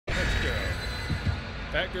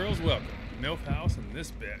Fat girls welcome. MILF house and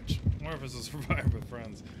this bitch. More of us will survive with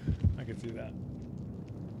friends. I can see that.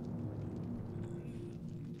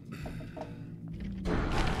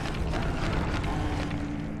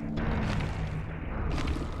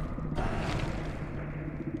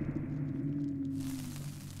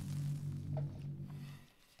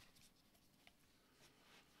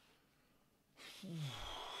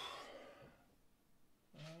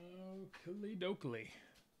 Oakley dokley.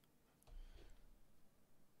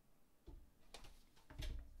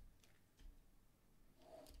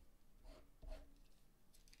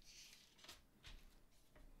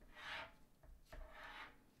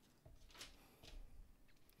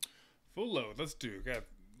 Full load. Let's do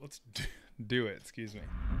it. Excuse me.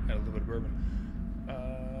 Had a little bit of bourbon.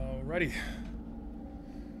 Alrighty.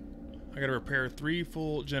 I gotta repair 3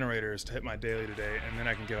 full generators to hit my daily today, and then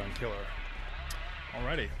I can get on killer.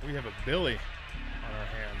 Alrighty. We have a Billy on our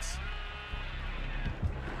hands.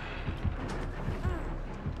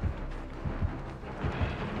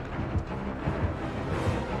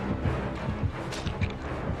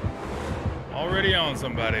 Already on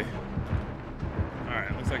somebody.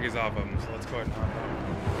 Alright, looks like he's off of him, so let's go ahead and hop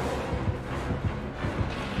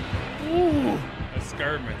on. Ooh, that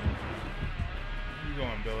scared me. Where you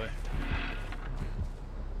going, Billy?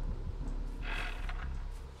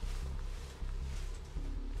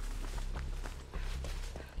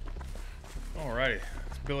 Alrighty,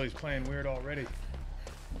 this Billy's playing weird already.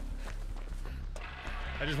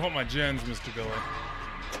 I just want my gens, Mr. Billy.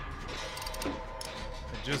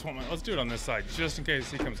 Just want my, let's do it on this side, just in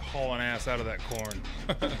case he comes hauling ass out of that corn.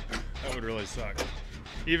 That would really suck.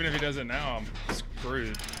 Even if he does it now, I'm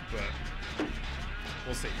screwed, but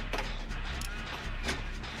we'll see.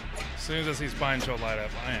 As soon as I see Spine Chill light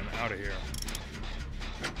up, I am out of here.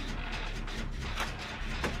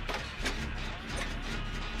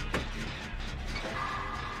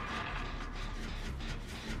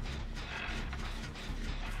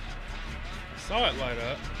 I saw it light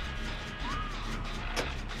up.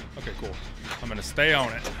 Okay, cool. I'm gonna stay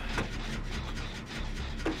on it.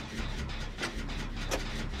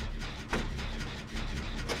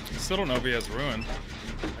 I still don't know if he has Ruin.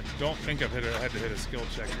 I don't think I've had to hit a skill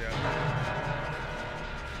check yet.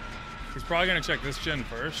 He's probably gonna check this gen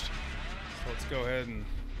first. So let's go ahead and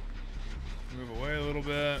move away a little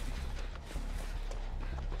bit.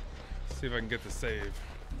 See if I can get the save.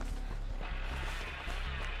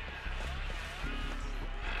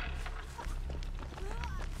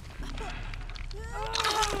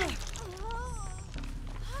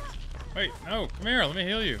 Wait, no, come here, let me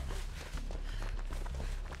heal you.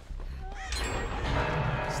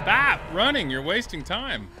 Stop running, you're wasting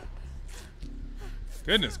time.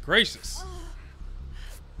 Goodness gracious.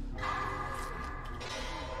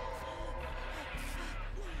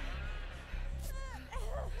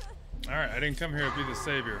 Alright, I didn't come here to be the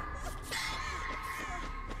savior.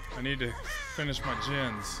 I need to finish my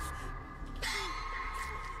gens.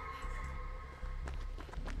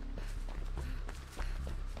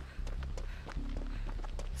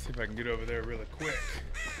 See if I can get over there really quick.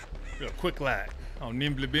 Real quick like. Oh,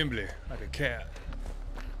 nimbly bimbly, like a cat.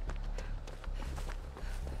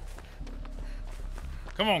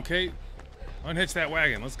 Come on, Kate. Unhitch that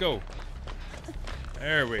wagon. Let's go.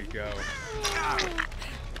 There we go.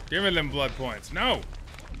 Give me them blood points. No.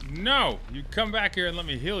 No. You come back here and let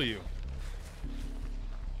me heal you.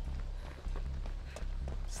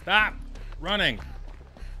 Stop running.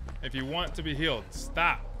 If you want to be healed,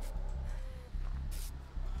 stop.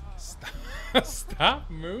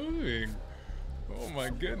 Stop moving. Oh my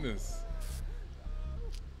goodness.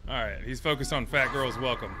 Alright, he's focused on Fat Girls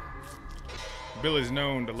Welcome. Billy's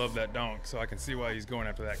known to love that donk, so I can see why he's going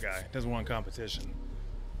after that guy. Doesn't want competition.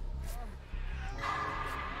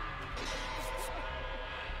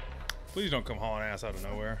 Please don't come hauling ass out of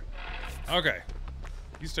nowhere. Okay.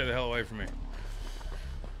 You stay the hell away from me.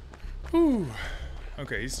 Whew.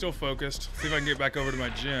 Okay, he's still focused. See if I can get back over to my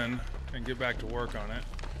gen and get back to work on it.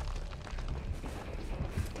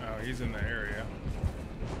 Oh, he's in the area.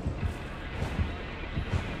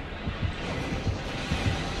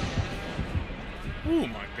 Oh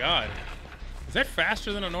my god. Is that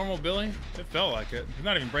faster than a normal Billy? It felt like it. He's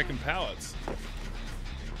not even breaking pallets.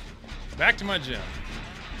 Back to my gen.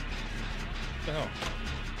 What the hell?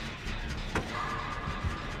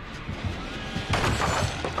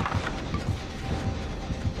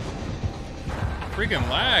 Freaking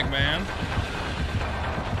lag, man.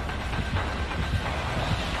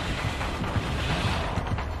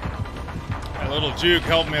 That little juke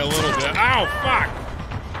helped me a little bit. Ow, fuck!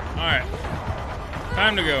 Alright.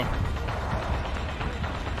 Time to go.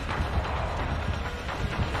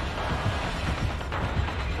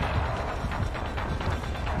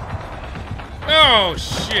 Oh,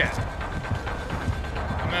 shit.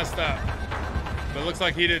 I messed up. But it looks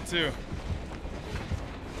like he did too.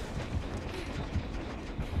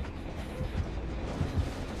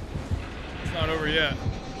 It's not over yet.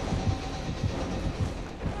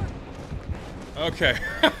 Okay.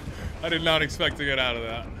 I did not expect to get out of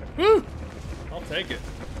that. Woo! I'll take it.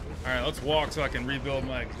 Alright, let's walk so I can rebuild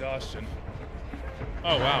my exhaustion.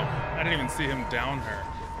 Oh, wow. I didn't even see him down her.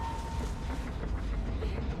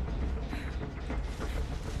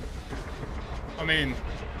 I mean,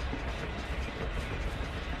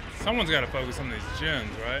 someone's got to focus on these gens,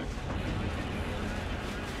 right?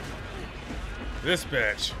 This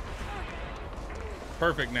bitch.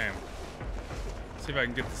 Perfect name. See if I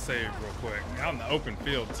can get the save real quick. Out in the open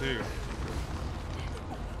field, too.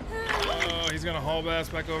 Oh, he's going to haul bass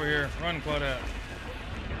back over here. Run, Claudette.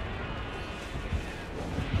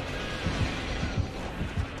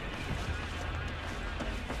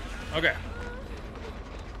 Okay.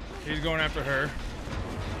 He's going after her.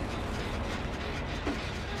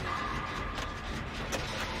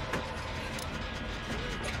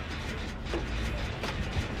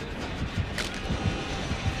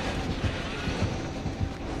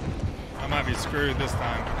 I might be screwed this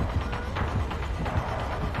time.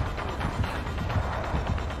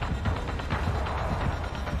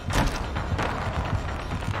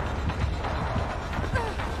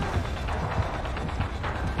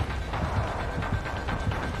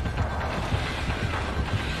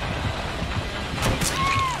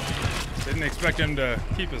 Didn't expect him to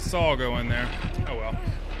keep his saw going there. Oh well.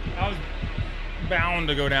 I was bound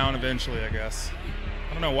to go down eventually, I guess.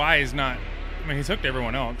 I don't know why he's not. I mean, he's hooked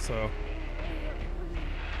everyone else, so.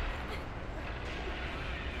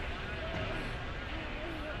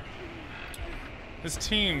 This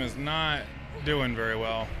team is not doing very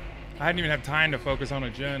well. I hadn't even had time to focus on a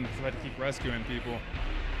gen, so I had to keep rescuing people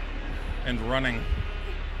and running.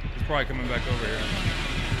 He's probably coming back over here.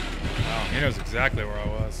 Wow, he knows exactly where I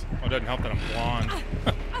was. Well, it doesn't help that I'm blonde.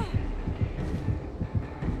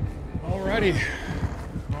 Alrighty.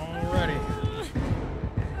 Alrighty.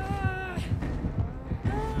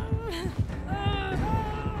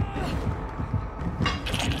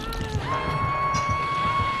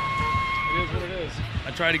 It is what it is.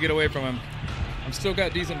 I tried to get away from him. I'm still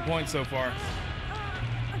got decent points so far.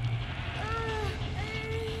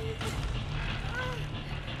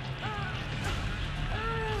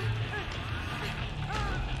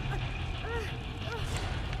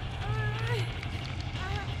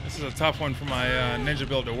 This is a tough one for my ninja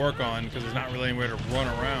build to work on because there's not really anywhere to run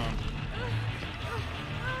around.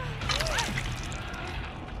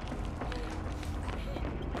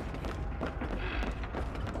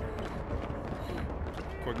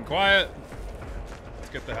 Quick and quiet. Let's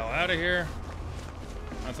get the hell out of here.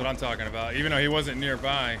 That's what I'm talking about. Even though he wasn't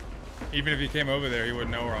nearby, even if he came over there, he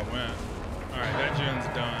wouldn't know where I went. All right, that gen's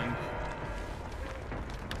done.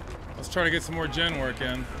 Let's try to get some more gen work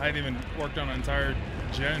in. I hadn't even worked on an entire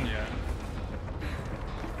gen yet.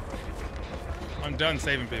 I'm done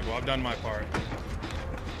saving people. I've done my part.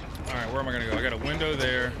 All right, where am I gonna go? I got a window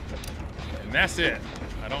there, and that's it.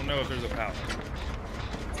 I don't know if there's a pallet.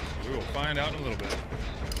 We will find out in a little bit.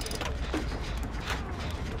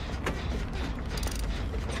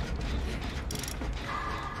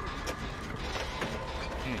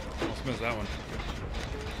 Almost missed that one.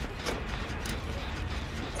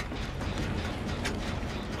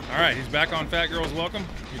 All right, he's back on Fat Girls Welcome.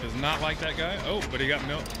 He does not like that guy. Oh, but he got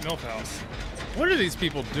Milf House. What are these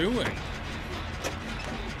people doing?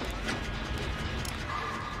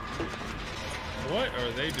 What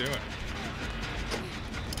are they doing?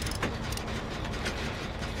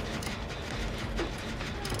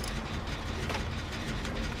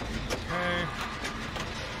 Okay.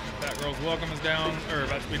 Fat Girls Welcome is down, or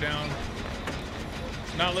about to be down.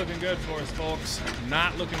 Not looking good for us, folks.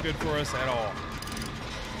 Not looking good for us at all.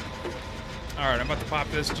 All right, I'm about to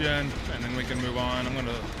pop this gen, and then we can move on. I'm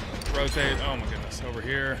gonna rotate, oh my goodness, over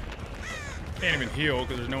here. Can't even heal,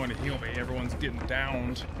 because there's no one to heal me. Everyone's getting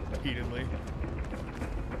downed repeatedly.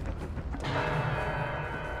 All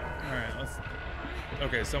right, let's,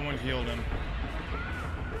 okay, someone healed him.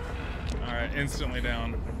 All right, instantly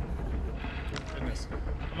down. Goodness.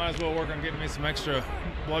 I might as well work on getting me some extra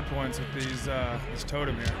blood points with these, this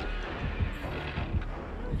totem here.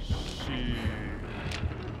 Sheesh.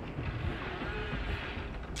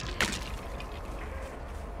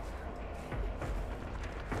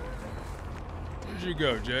 Where'd you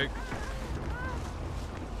go, Jake?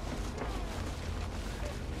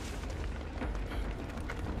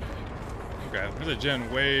 Okay, there's a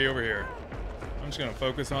gen way over here. I'm just gonna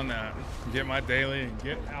focus on that. Get my daily and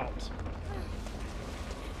get out.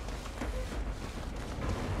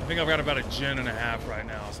 I think I've got about a gen and a half right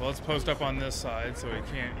now. So let's post up on this side so he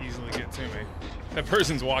can't easily get to me. That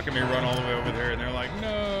person's walking me run all the way over there and they're like,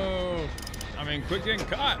 no. I mean, quit getting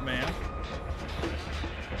caught, man.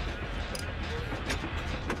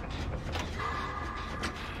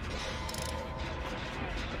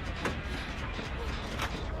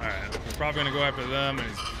 Alright, we're probably going to go after them and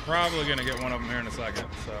he's probably going to get one of them here in a second,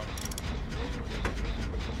 so.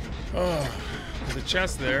 Oh, there's a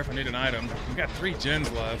chest there if I need an item. We've got 3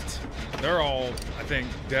 gens left. They're all, I think,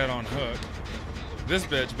 dead on hook. This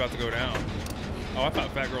bitch about to go down. Oh, I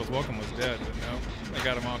thought Fat Girl's Welcome was dead, but no. They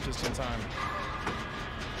got him off just in time.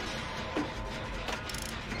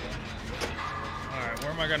 Alright,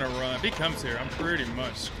 where am I going to run? If he comes here, I'm pretty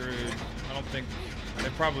much screwed. I don't think... They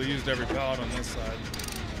probably used every pallet on this side.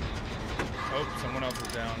 Oh, someone else is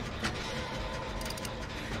down.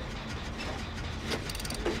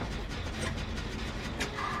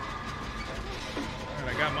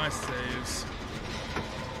 Alright, I got my saves.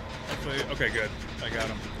 Hopefully... Okay, good. I got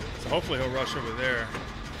him. So hopefully he'll rush over there.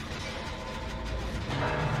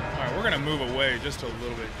 Alright, we're going to move away just a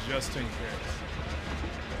little bit, just in case.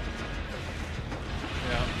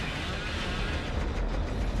 Yeah.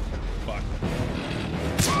 Fuck.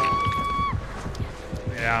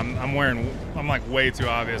 Yeah, I'm like way too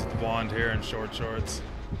obvious with blonde hair and short shorts.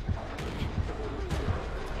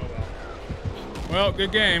 Oh well. Well,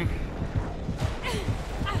 good game.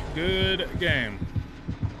 Good game.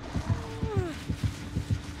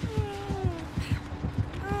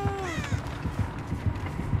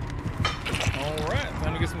 Alright,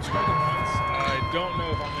 time to get some struggle points. I don't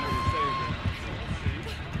know if I'm going to be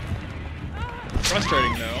saved.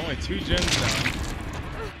 Frustrating though, only 2 gens down.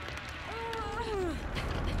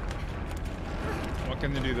 What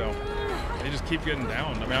can they do though? They just keep getting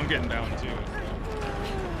down. I mean, I'm getting down too. So.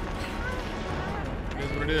 It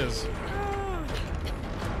is what it is.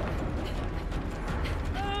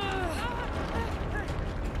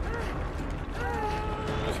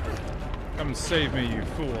 Come save me, you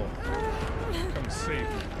fool. Come save me.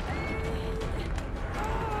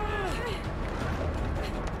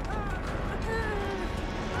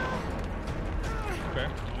 Okay,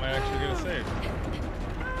 I might actually get a save.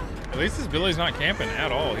 At least this Billy's not camping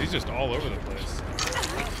at all. He's just all over the place.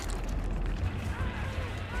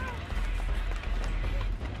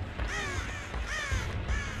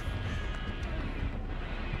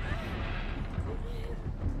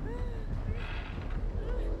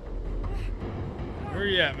 Where are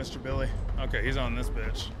you at, Mr. Billy? Okay, he's on this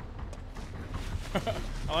bitch.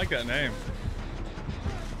 I like that name.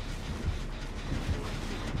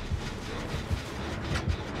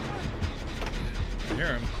 I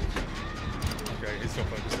hear him. Okay, he's still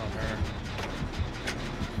focused on her.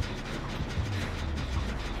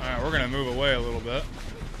 Alright, we're gonna move away a little bit.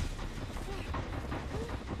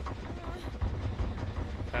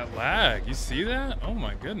 That lag, you see that? Oh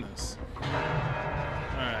my goodness.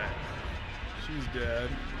 Alright. She's dead.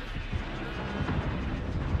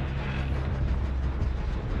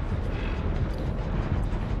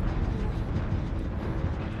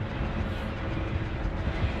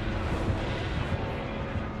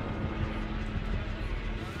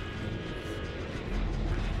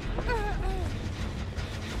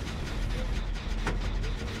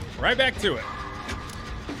 Right back to it.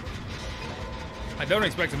 I don't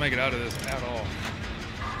expect to make it out of this at all.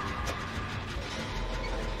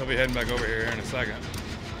 He'll be heading back over here in a second.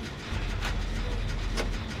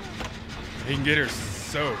 He can get here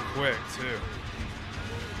so quick, too.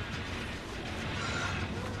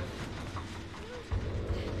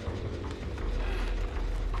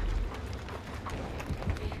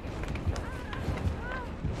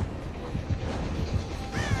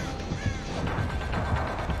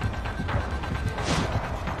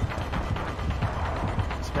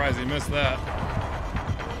 Surprised he missed that.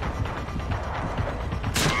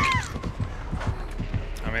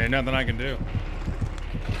 I mean, nothing I can do.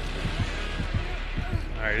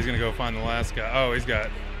 Alright, he's gonna go find the last guy. Oh, he's got...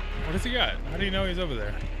 What does he got? How do you know he's over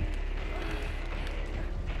there?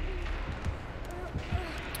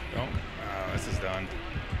 Oh, this is done.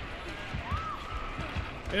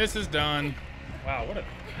 This is done. Wow, what a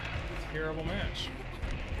terrible match.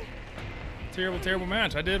 Terrible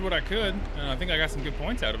match. I did what I could, and I think I got some good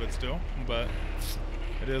points out of it still, but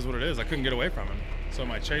it is what it is. I couldn't get away from him, so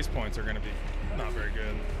my chase points are going to be not very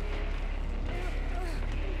good.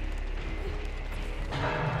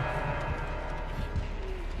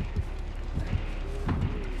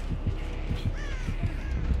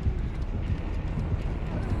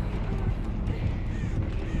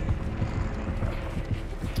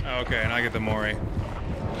 Okay, and I get the Mori.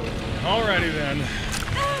 Alrighty then.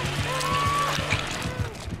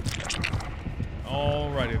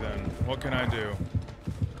 Alrighty then. What can I do?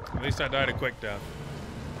 At least I died a quick death.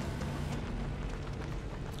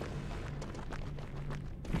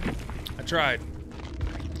 I tried.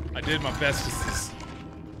 I did my bestest.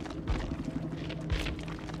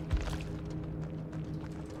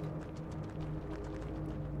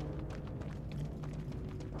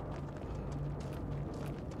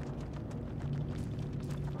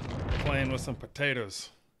 Playing with some potatoes.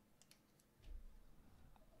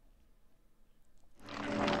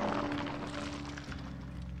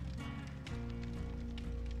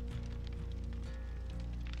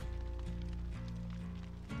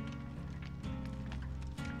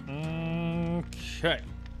 Okay.